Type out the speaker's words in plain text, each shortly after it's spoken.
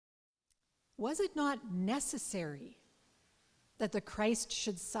was it not necessary that the Christ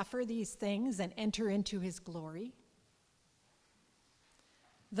should suffer these things and enter into his glory?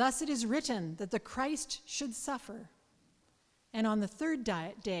 Thus it is written that the Christ should suffer, and on the third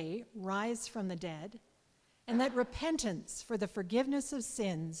day rise from the dead, and that repentance for the forgiveness of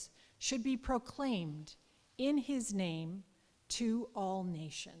sins should be proclaimed in his name to all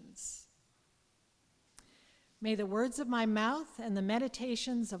nations. May the words of my mouth and the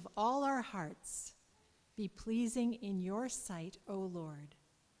meditations of all our hearts be pleasing in your sight, O Lord,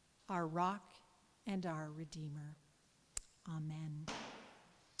 our rock and our Redeemer. Amen.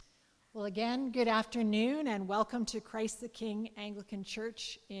 Well, again, good afternoon and welcome to Christ the King Anglican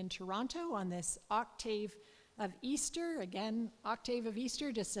Church in Toronto on this octave of Easter. Again, octave of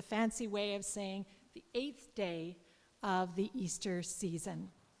Easter, just a fancy way of saying the 8th day of the Easter season.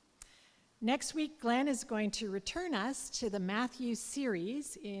 Next week, Glenn is going to return us to the Matthew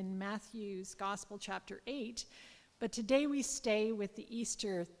series in Matthew's Gospel, chapter 8. But today we stay with the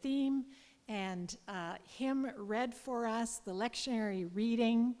Easter theme and hymn read for us, the lectionary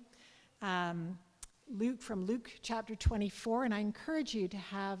reading, from Luke chapter 24. And I encourage you to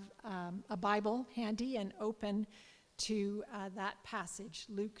have a Bible handy and open to that passage,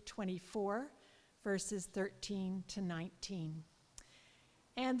 Luke 24, verses 13 to 19.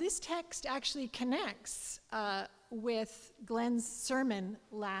 And this text actually connects with Glenn's sermon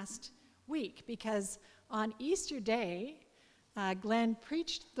last week, because on Easter Day, Glenn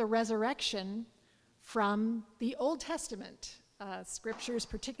preached the resurrection from the Old Testament scriptures,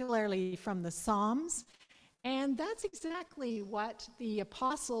 particularly from the Psalms. And that's exactly what the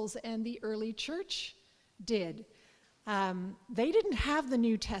apostles and the early church did. They didn't have the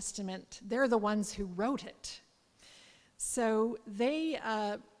New Testament. They're the ones who wrote it. So they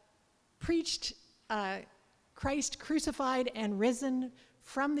preached Christ crucified and risen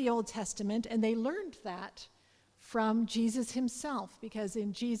from the Old Testament, and they learned that from Jesus himself, because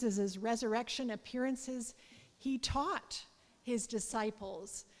in Jesus' resurrection appearances, he taught his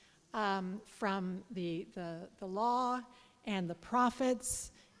disciples from the law and the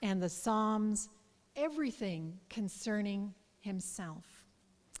prophets and the Psalms, everything concerning himself.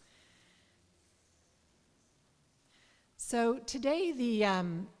 So today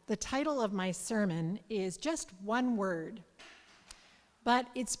the title of my sermon is just one word, but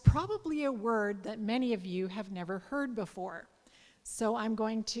it's probably a word that many of you have never heard before. So I'm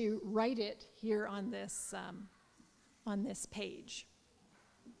going to write it here on this page.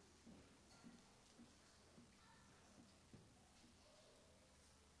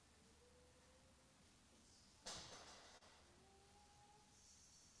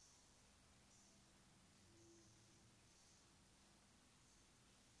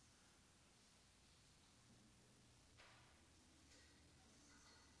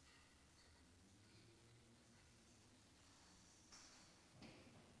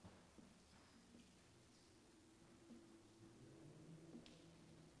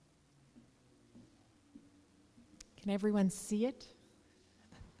 Can everyone see it?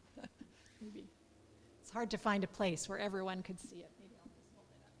 Maybe. It's hard to find a place where everyone could see it. Maybe I'll just hold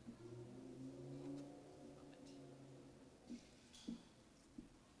it up.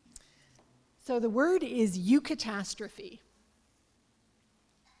 So the word is eucatastrophe.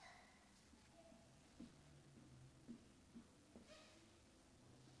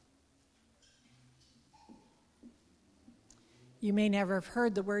 You may never have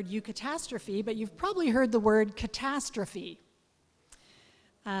heard the word eucatastrophe, but you've probably heard the word catastrophe.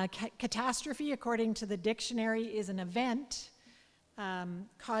 Catastrophe, according to the dictionary, is an event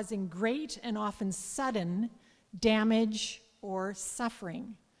causing great and often sudden damage or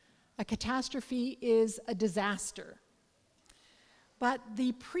suffering. A catastrophe is a disaster. But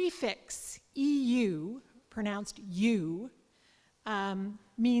the prefix EU, pronounced you,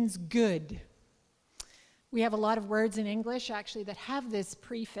 means good. We have a lot of words in English, actually, that have this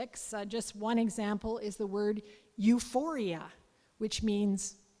prefix. Just one example is the word euphoria, which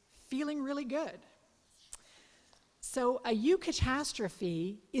means feeling really good. So a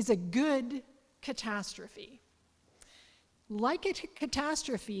eucatastrophe is a good catastrophe. Like a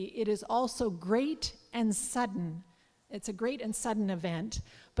catastrophe, it is also great and sudden. It's a great and sudden event,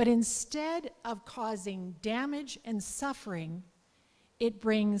 but instead of causing damage and suffering, it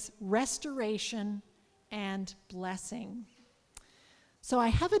brings restoration and blessing. So I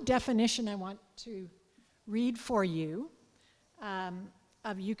have a definition I want to read for you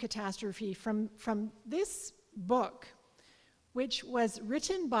of eucatastrophe from this book, which was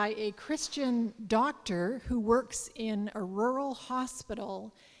written by a Christian doctor who works in a rural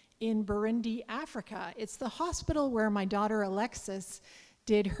hospital in Burundi, Africa. It's the hospital where my daughter Alexis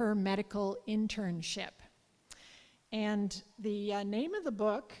did her medical internship. And the name of the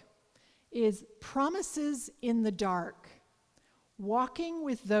book is Promises in the Dark, Walking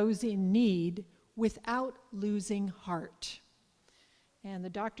with Those in Need Without Losing Heart. And the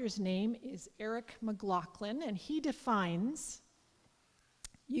doctor's name is Eric McLaughlin, and he defines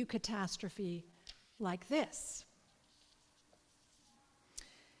eucatastrophe like this.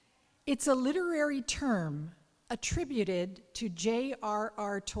 It's a literary term attributed to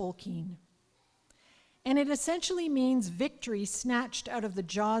J.R.R. Tolkien, and it essentially means victory snatched out of the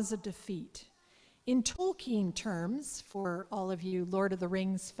jaws of defeat. In Tolkien terms, for all of you Lord of the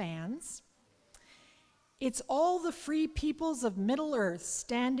Rings fans, it's all the free peoples of Middle-earth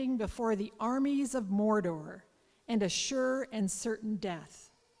standing before the armies of Mordor and a sure and certain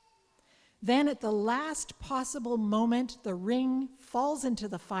death. Then at the last possible moment, the ring falls into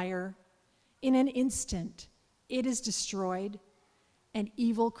the fire. In an instant, it is destroyed and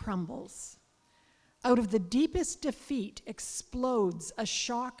evil crumbles. Out of the deepest defeat explodes a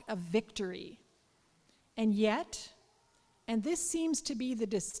shock of victory. And yet, and this seems to be the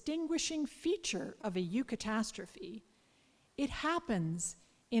distinguishing feature of a eucatastrophe, it happens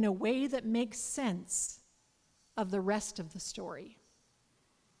in a way that makes sense of the rest of the story.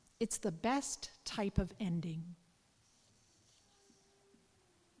 It's the best type of ending.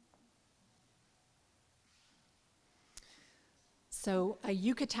 So a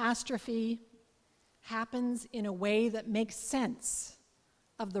eucatastrophe happens in a way that makes sense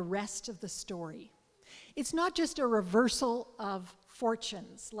of the rest of the story. It's not just a reversal of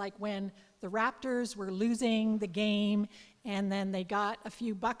fortunes, like when the Raptors were losing the game and then they got a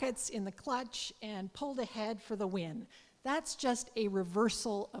few buckets in the clutch and pulled ahead for the win. That's just a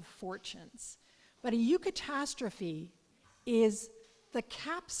reversal of fortunes. But a eucatastrophe is the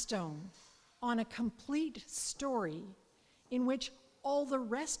capstone on a complete story in which all the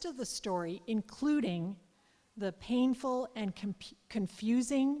rest of the story, including the painful and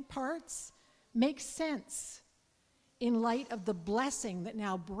confusing parts, makes sense in light of the blessing that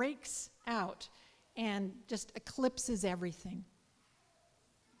now breaks out and just eclipses everything.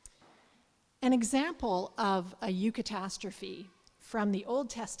 An example of a eucatastrophe from the Old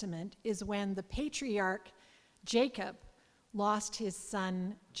Testament is when the patriarch Jacob lost his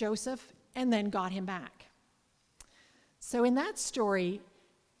son Joseph and then got him back. So in that story,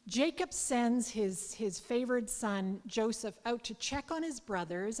 Jacob sends his favored son Joseph out to check on his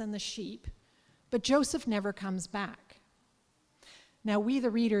brothers and the sheep, but Joseph never comes back. Now we, the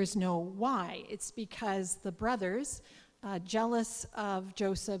readers, know why. It's because the brothers, jealous of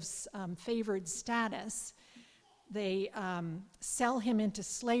Joseph's favored status, they sell him into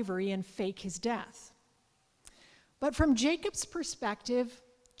slavery and fake his death. But from Jacob's perspective,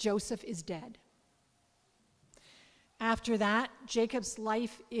 Joseph is dead. After that, Jacob's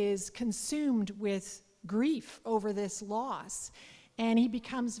life is consumed with grief over this loss, and he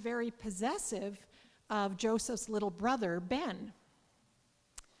becomes very possessive of Joseph's little brother, Ben.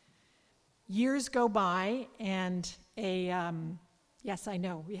 Years go by, and yes, I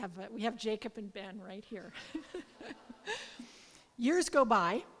know, we have Jacob and Ben right here. Years go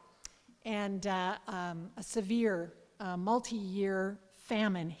by, and a severe multi-year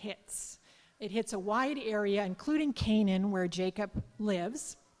famine hits. It hits a wide area, including Canaan, where Jacob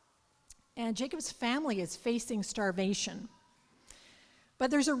lives, and Jacob's family is facing starvation.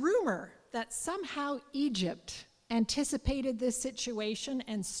 But there's a rumor that somehow Egypt anticipated this situation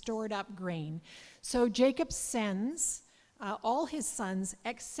and stored up grain. So Jacob sends all his sons,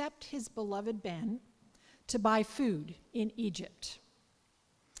 except his beloved Ben, to buy food in Egypt.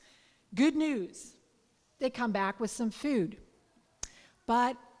 Good news, they come back with some food.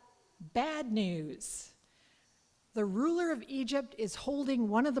 But bad news, the ruler of Egypt is holding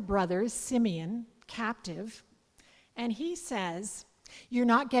one of the brothers, Simeon, captive, and he says, "You're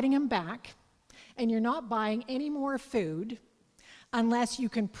not getting him back, and you're not buying any more food unless you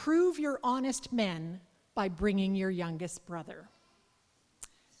can prove you're honest men by bringing your youngest brother."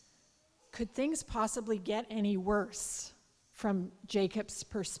 Could things possibly get any worse from Jacob's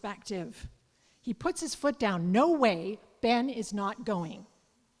perspective? He puts his foot down. No way, Ben is not going.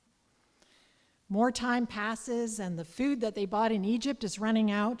 More time passes, and the food that they bought in Egypt is running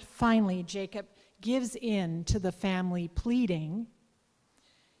out. Finally, Jacob gives in to the family pleading.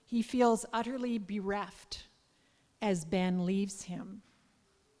 He feels utterly bereft as Ben leaves him.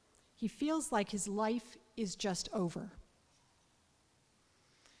 He feels like his life is just over.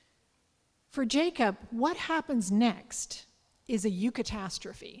 For Jacob, what happens next is a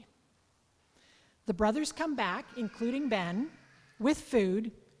eucatastrophe. The brothers come back, including Ben, with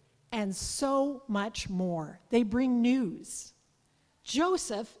food and so much more. They bring news.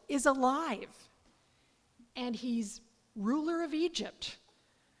 Joseph is alive, and he's ruler of Egypt.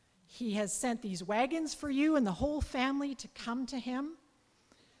 He has sent these wagons for you and the whole family to come to him.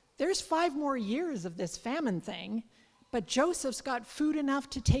 There's 5 more years of this famine thing, but Joseph's got food enough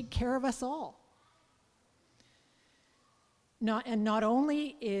to take care of us all. Not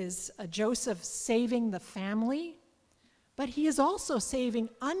only is Joseph saving the family, but he is also saving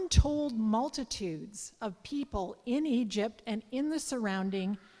untold multitudes of people in Egypt and in the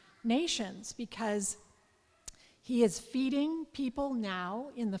surrounding nations, because he is feeding people now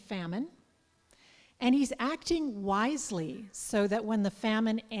in the famine, and he's acting wisely so that when the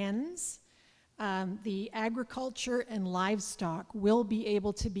famine ends, the agriculture and livestock will be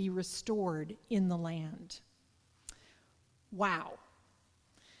able to be restored in the land. Wow.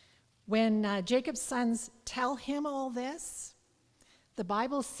 When Jacob's sons tell him all this, the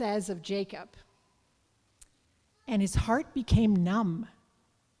Bible says of Jacob, "And his heart became numb,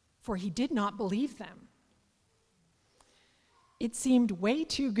 for he did not believe them." It seemed way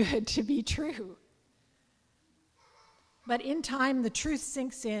too good to be true. But in time, the truth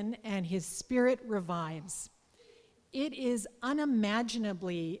sinks in and his spirit revives. It is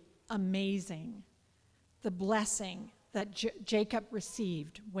unimaginably amazing, the blessing that Jacob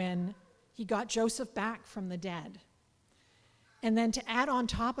received when he got Joseph back from the dead. And then to add on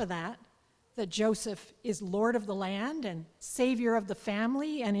top of that Joseph is Lord of the land and Savior of the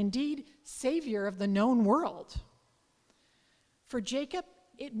family, and indeed Savior of the known world. For Jacob,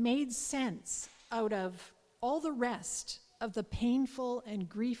 it made sense out of all the rest of the painful and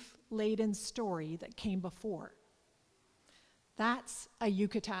grief-laden story that came before. That's a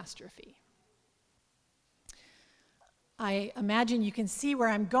eucatastrophe. I imagine you can see where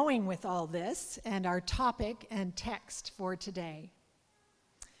I'm going with all this and our topic and text for today.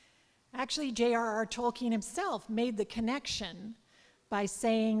 Actually, J.R.R. Tolkien himself made the connection by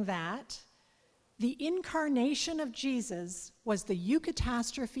saying that the incarnation of Jesus was the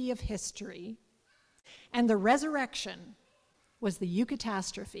eucatastrophe of history, and the resurrection was the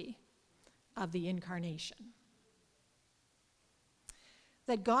eucatastrophe of the incarnation.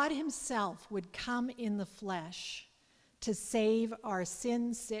 That God himself would come in the flesh to save our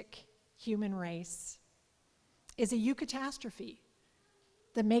sin-sick human race is a eucatastrophe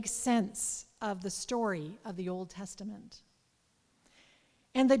that makes sense of the story of the Old Testament.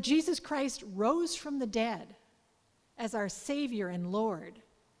 And that Jesus Christ rose from the dead as our Savior and Lord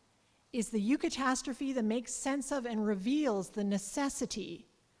is the eucatastrophe that makes sense of and reveals the necessity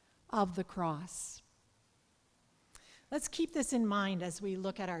of the cross. Let's keep this in mind as we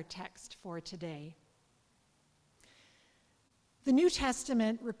look at our text for today. The New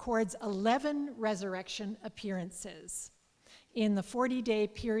Testament records 11 resurrection appearances in the 40-day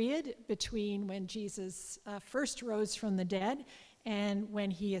period between when Jesus first rose from the dead and when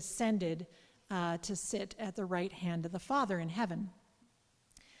he ascended to sit at the right hand of the Father in heaven.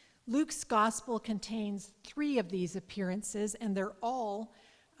 Luke's gospel contains 3 of these appearances, and they're all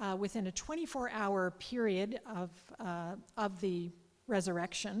within a 24-hour period of the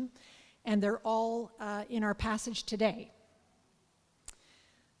resurrection, and they're all in our passage today.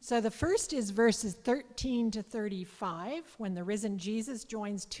 So the first is verses 13 to 35, when the risen Jesus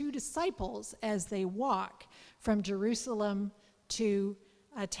joins 2 disciples as they walk from Jerusalem to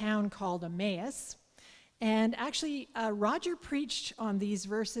a town called Emmaus. And actually, Roger preached on these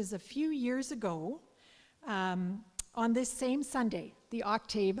verses a few years ago on this same Sunday, the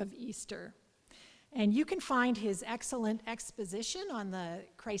octave of Easter. And you can find his excellent exposition on the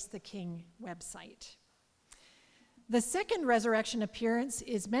Christ the King website. The second resurrection appearance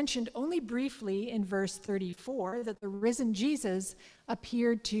is mentioned only briefly in verse 34, that the risen Jesus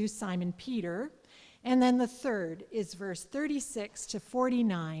appeared to Simon Peter. And then the third is verse 36 to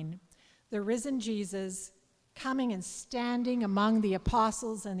 49, the risen Jesus coming and standing among the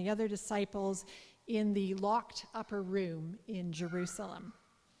apostles and the other disciples in the locked upper room in Jerusalem.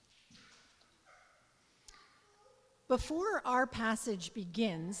 Before our passage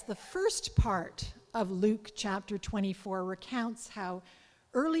begins, the first part of Luke chapter 24 recounts how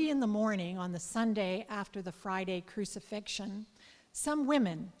early in the morning on the Sunday after the Friday crucifixion, some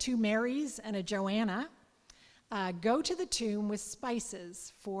women, 2 Marys and a Joanna, go to the tomb with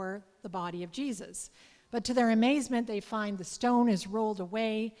spices for the body of Jesus. But to their amazement, they find the stone is rolled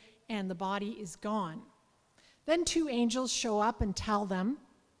away and the body is gone. Then 2 angels show up and tell them,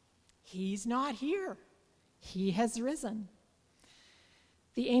 "He's not here. He has risen."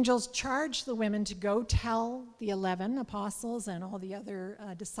 The angels charge the women to go tell the 11 apostles and all the other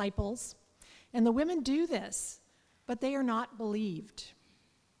disciples. And the women do this, but they are not believed.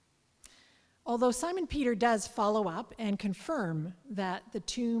 Although Simon Peter does follow up and confirm that the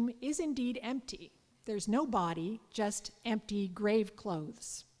tomb is indeed empty. There's no body, just empty grave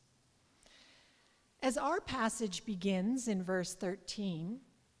clothes. As our passage begins in verse 13,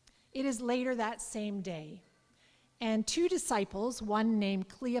 it is later that same day, and two disciples, one named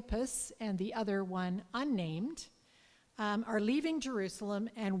Cleopas and the other one unnamed, are leaving Jerusalem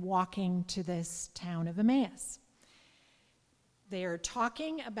and walking to this town of Emmaus. They are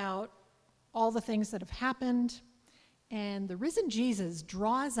talking about all the things that have happened, and the risen Jesus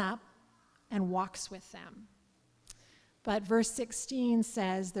draws up and walks with them. But verse 16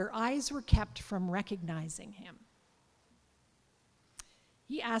 says, their eyes were kept from recognizing him.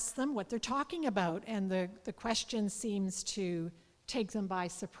 He asks them what they're talking about, and the question seems to take them by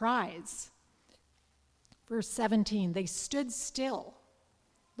surprise. Verse 17, they stood still,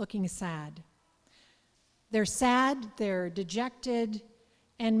 looking sad. They're sad, they're dejected,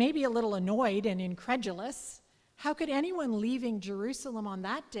 and maybe a little annoyed and incredulous. How could anyone leaving Jerusalem on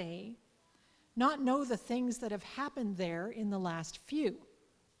that day not know the things that have happened there in the last few?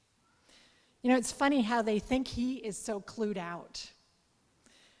 You know, it's funny how they think he is so clued out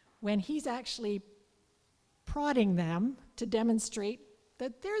when he's actually prodding them to demonstrate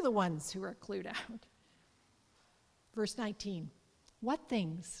that they're the ones who are clued out. Verse 19, what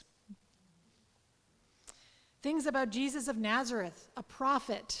things? Things about Jesus of Nazareth, a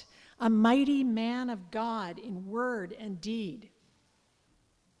prophet, a mighty man of God in word and deed.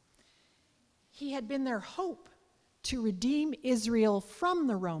 He had been their hope to redeem Israel from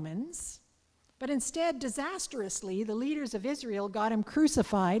the Romans, but instead, disastrously, the leaders of Israel got him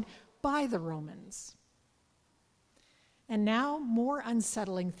crucified by the Romans. And now more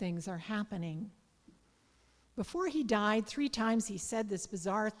unsettling things are happening. Before he died, 3 times he said this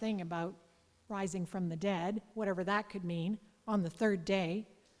bizarre thing about rising from the dead, whatever that could mean, on the 3rd day.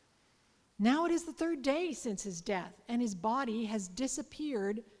 Now it is the 3rd day since his death, and his body has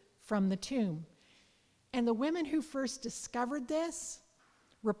disappeared from the tomb. And the women who first discovered this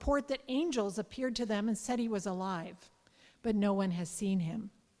report that angels appeared to them and said he was alive, but no one has seen him.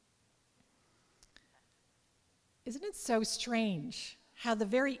 Isn't it so strange how the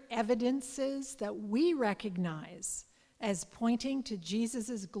very evidences that we recognize as pointing to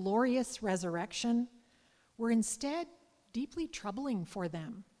Jesus' glorious resurrection were instead deeply troubling for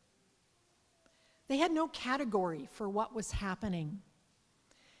them? They had no category for what was happening.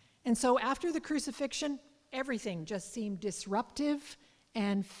 And so after the crucifixion, everything just seemed disruptive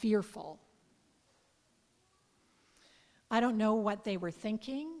and fearful. I don't know what they were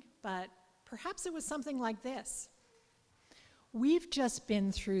thinking, but perhaps it was something like this. We've just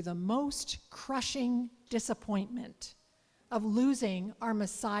been through the most crushing disappointment of losing our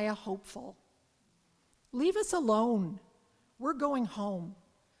Messiah hopeful. Leave us alone. We're going home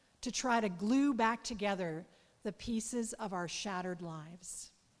to try to glue back together the pieces of our shattered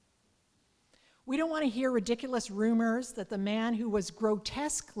lives. We don't want to hear ridiculous rumors that the man who was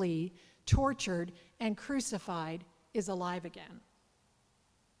grotesquely tortured and crucified is alive again.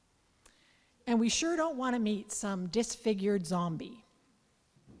 And we sure don't want to meet some disfigured zombie.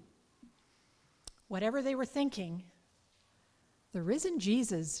 Whatever they were thinking, the risen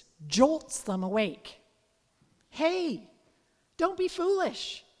Jesus jolts them awake. Hey, don't be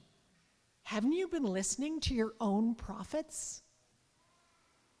foolish. Haven't you been listening to your own prophets?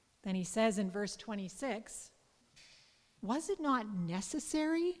 Then he says in verse 26, was it not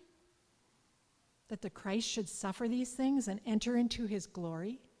necessary that the Christ should suffer these things and enter into his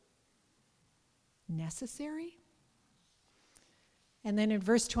glory? Necessary? And then in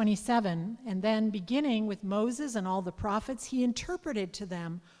verse 27, and then beginning with Moses and all the prophets, he interpreted to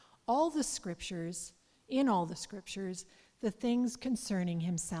them all the scriptures, in all the scriptures, the things concerning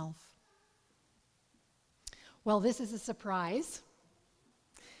himself. Well, this is a surprise.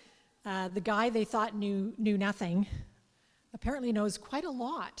 The guy they thought knew nothing apparently knows quite a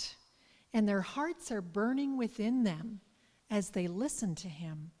lot, and their hearts are burning within them as they listen to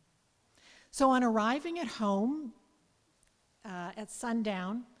him. So on arriving at home at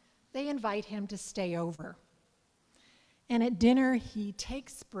sundown, they invite him to stay over. And at dinner, he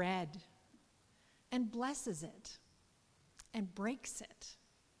takes bread and blesses it and breaks it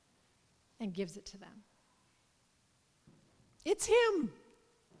and gives it to them. It's him.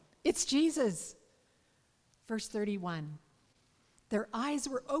 It's Jesus. Verse 31, their eyes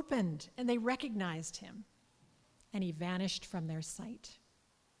were opened and they recognized him, and he vanished from their sight.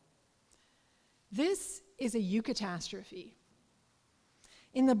 This is a eucatastrophe.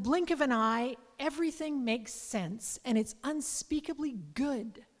 In the blink of an eye, everything makes sense, and it's unspeakably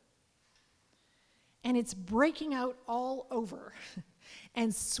good. And it's breaking out all over.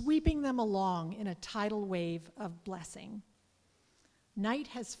 and sweeping them along in a tidal wave of blessing. Night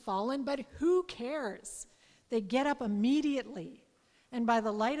has fallen, but who cares? They get up immediately, and by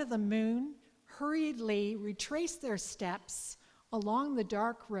the light of the moon, hurriedly retrace their steps along the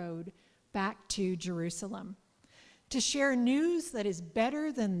dark road back to Jerusalem, to share news that is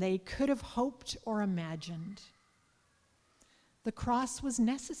better than they could have hoped or imagined. The cross was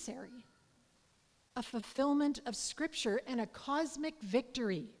necessary, a fulfillment of Scripture and a cosmic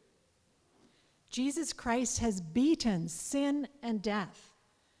victory. Jesus Christ has beaten sin and death.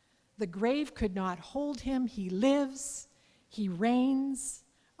 The grave could not hold him. He lives, he reigns,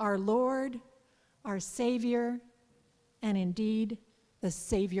 our Lord, our Savior, and indeed the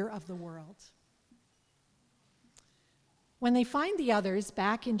Savior of the world. When they find the others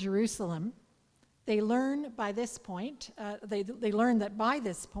back in Jerusalem, they learn by this point, they learn that by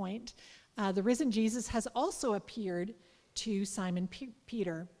this point, the risen Jesus has also appeared to Simon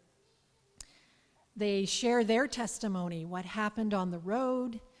Peter. They share their testimony, what happened on the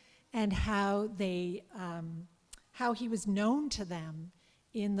road, and how he was known to them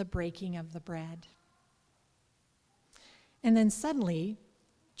in the breaking of the bread. And then suddenly,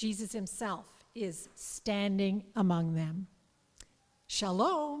 Jesus himself is standing among them.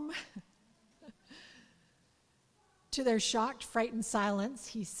 Shalom. To their shocked, frightened silence,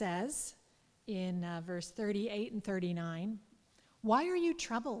 he says in verse 38 and 39, "Why are you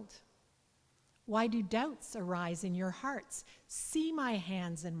troubled? Why do doubts arise in your hearts? See my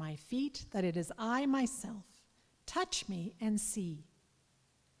hands and my feet, that it is I myself. Touch me and see.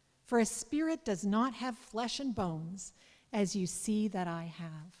 For a spirit does not have flesh and bones, as you see that I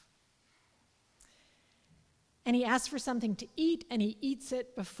have." And he asks for something to eat, and he eats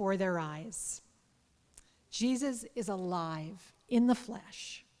it before their eyes. Jesus is alive in the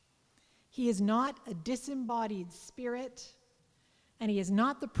flesh. He is not a disembodied spirit, and he is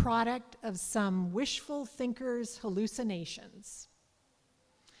not the product of some wishful thinker's hallucinations.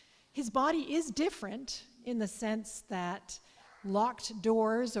 His body is different in the sense that locked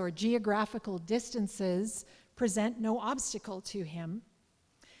doors or geographical distances present no obstacle to him,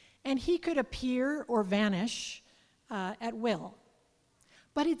 and he could appear or vanish at will.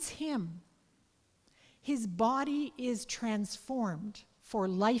 But it's him. His body is transformed for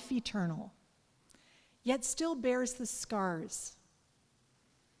life eternal, yet still bears the scars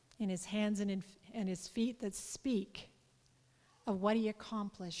in his hands and his feet that speak of what he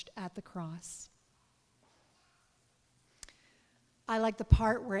accomplished at the cross. I like the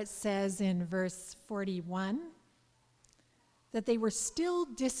part where it says in verse 41 that they were still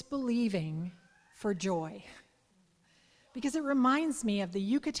disbelieving for joy, because it reminds me of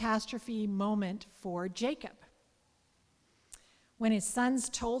the eucatastrophe moment for Jacob, when his sons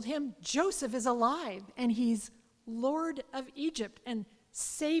told him Joseph is alive and he's Lord of Egypt and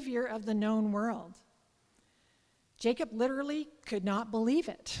Savior of the known world. Jacob literally could not believe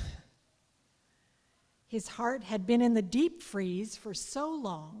it. His heart had been in the deep freeze for so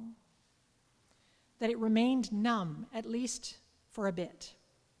long that it remained numb, at least for a bit.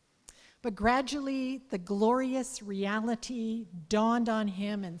 But gradually, the glorious reality dawned on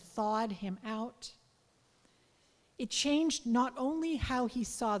him and thawed him out. It changed not only how he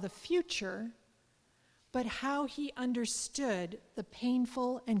saw the future, but how he understood the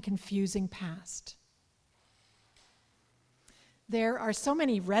painful and confusing past. There are so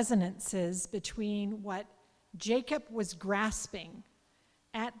many resonances between what Jacob was grasping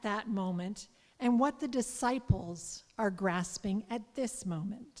at that moment and what the disciples are grasping at this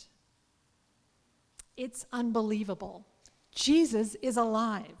moment. It's unbelievable. Jesus is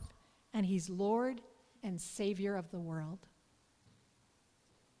alive, and he's Lord and Savior of the world.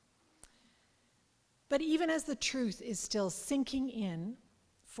 But even as the truth is still sinking in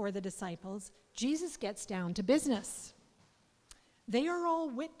for the disciples, Jesus gets down to business. They are all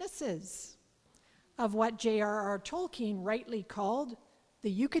witnesses of what J.R.R. Tolkien rightly called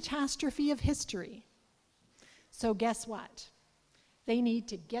the eucatastrophe of history. So guess what? They need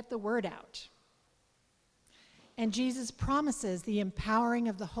to get the word out. And Jesus promises the empowering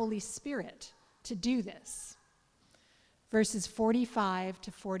of the Holy Spirit to do this. Verses 45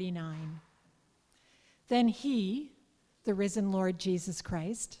 to 49. Then he, the risen Lord Jesus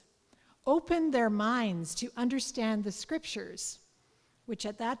Christ, opened their minds to understand the scriptures, which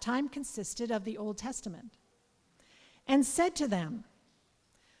at that time consisted of the Old Testament, and said to them,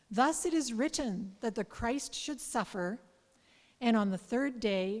 "Thus it is written that the Christ should suffer, and on the third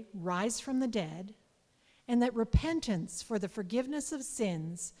day rise from the dead, and that repentance for the forgiveness of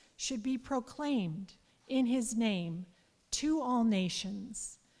sins should be proclaimed in his name to all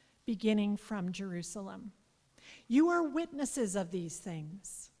nations, beginning from Jerusalem. You are witnesses of these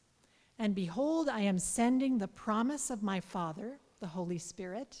things. And behold, I am sending the promise of my Father, the Holy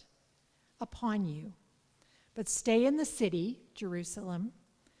Spirit, upon you. But stay in the city, Jerusalem,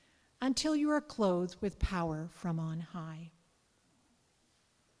 until you are clothed with power from on high.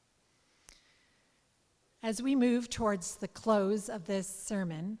 As we move towards the close of this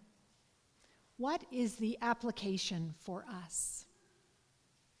sermon, what is the application for us?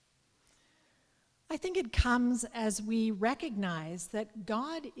 I think it comes as we recognize that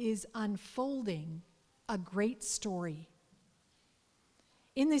God is unfolding a great story.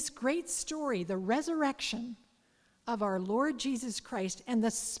 In this great story, the resurrection of our Lord Jesus Christ and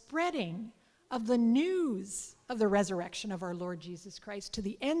the spreading of the news of the resurrection of our Lord Jesus Christ to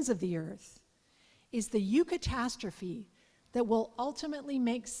the ends of the earth is the eucatastrophe that will ultimately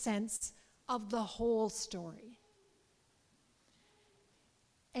make sense of the whole story.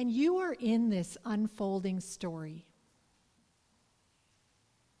 And you are in this unfolding story.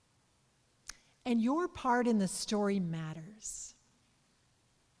 And your part in the story matters.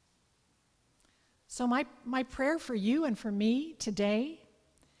 So my prayer for you and for me today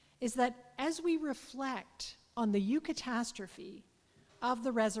is that as we reflect on the eucatastrophe of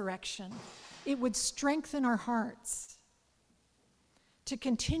the resurrection, it would strengthen our hearts to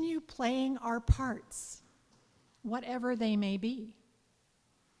continue playing our parts, whatever they may be.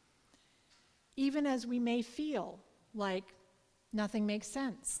 Even as we may feel like nothing makes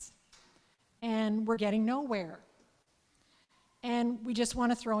sense and we're getting nowhere and we just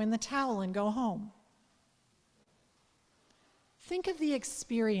want to throw in the towel and go home. Think of the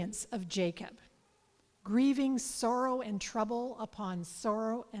experience of Jacob, grieving sorrow and trouble upon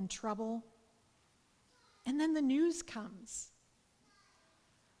sorrow and trouble. And then the news comes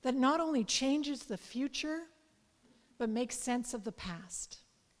that not only changes the future, but makes sense of the past.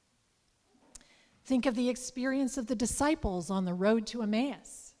 Think of the experience of the disciples on the road to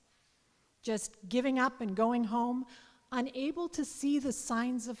Emmaus, just giving up and going home, unable to see the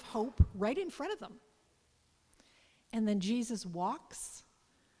signs of hope right in front of them. And then Jesus walks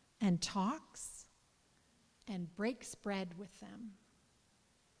and talks and breaks bread with them.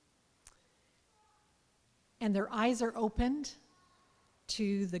 And their eyes are opened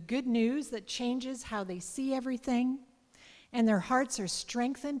to the good news that changes how they see everything, and their hearts are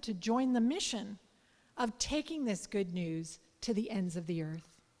strengthened to join the mission of taking this good news to the ends of the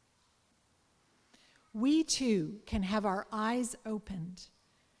earth. We too can have our eyes opened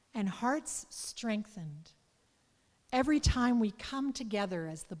and hearts strengthened every time we come together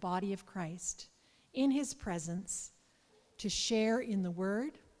as the body of Christ in his presence to share in the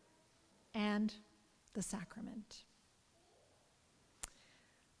word and the sacrament.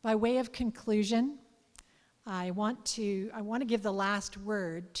 By way of conclusion, I want to give the last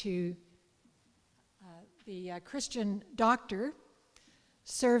word to the Christian doctor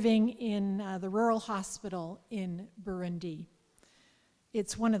serving in the rural hospital in Burundi.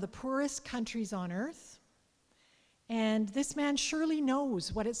 It's one of the poorest countries on earth, and this man surely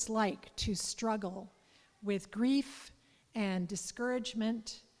knows what it's like to struggle with grief and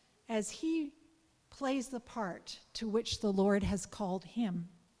discouragement as he plays the part to which the Lord has called him.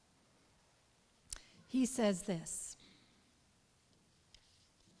 He says this: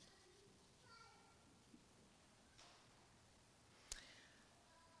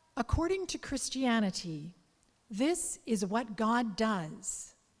 according to Christianity, this is what God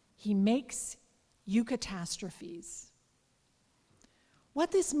does. He makes eucatastrophes.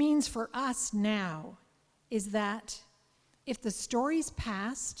 What this means for us now is that if the stories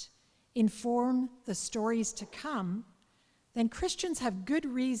past inform the stories to come, then Christians have good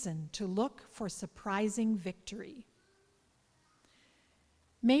reason to look for surprising victory.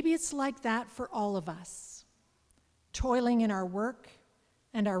 Maybe it's like that for all of us, toiling in our work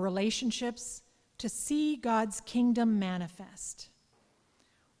and our relationships to see God's kingdom manifest.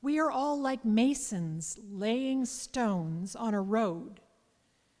 We are all like masons laying stones on a road.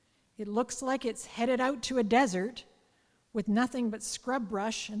 It looks like it's headed out to a desert with nothing but scrub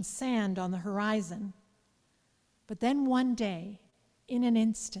brush and sand on the horizon. But then one day, in an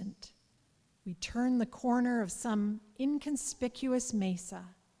instant, we turn the corner of some inconspicuous mesa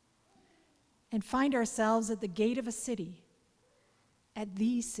and find ourselves at the gate of a city, at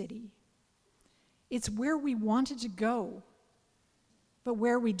the city. It's where we wanted to go, but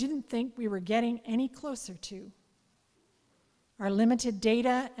where we didn't think we were getting any closer to. Our limited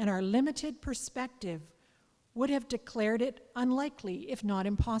data and our limited perspective would have declared it unlikely, if not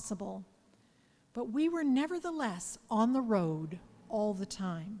impossible. But we were nevertheless on the road all the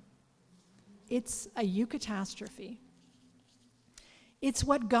time. It's a eucatastrophe. It's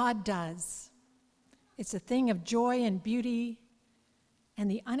what God does. It's a thing of joy and beauty, and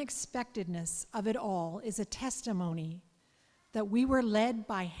the unexpectedness of it all is a testimony that we were led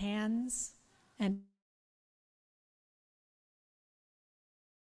by hands and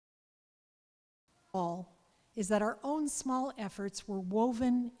all is that our own small efforts were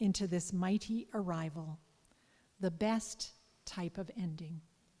woven into this mighty arrival, the best type of ending.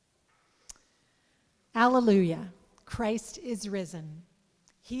 Alleluia, Christ is risen.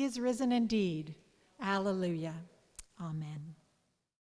 He is risen indeed. Alleluia. Amen.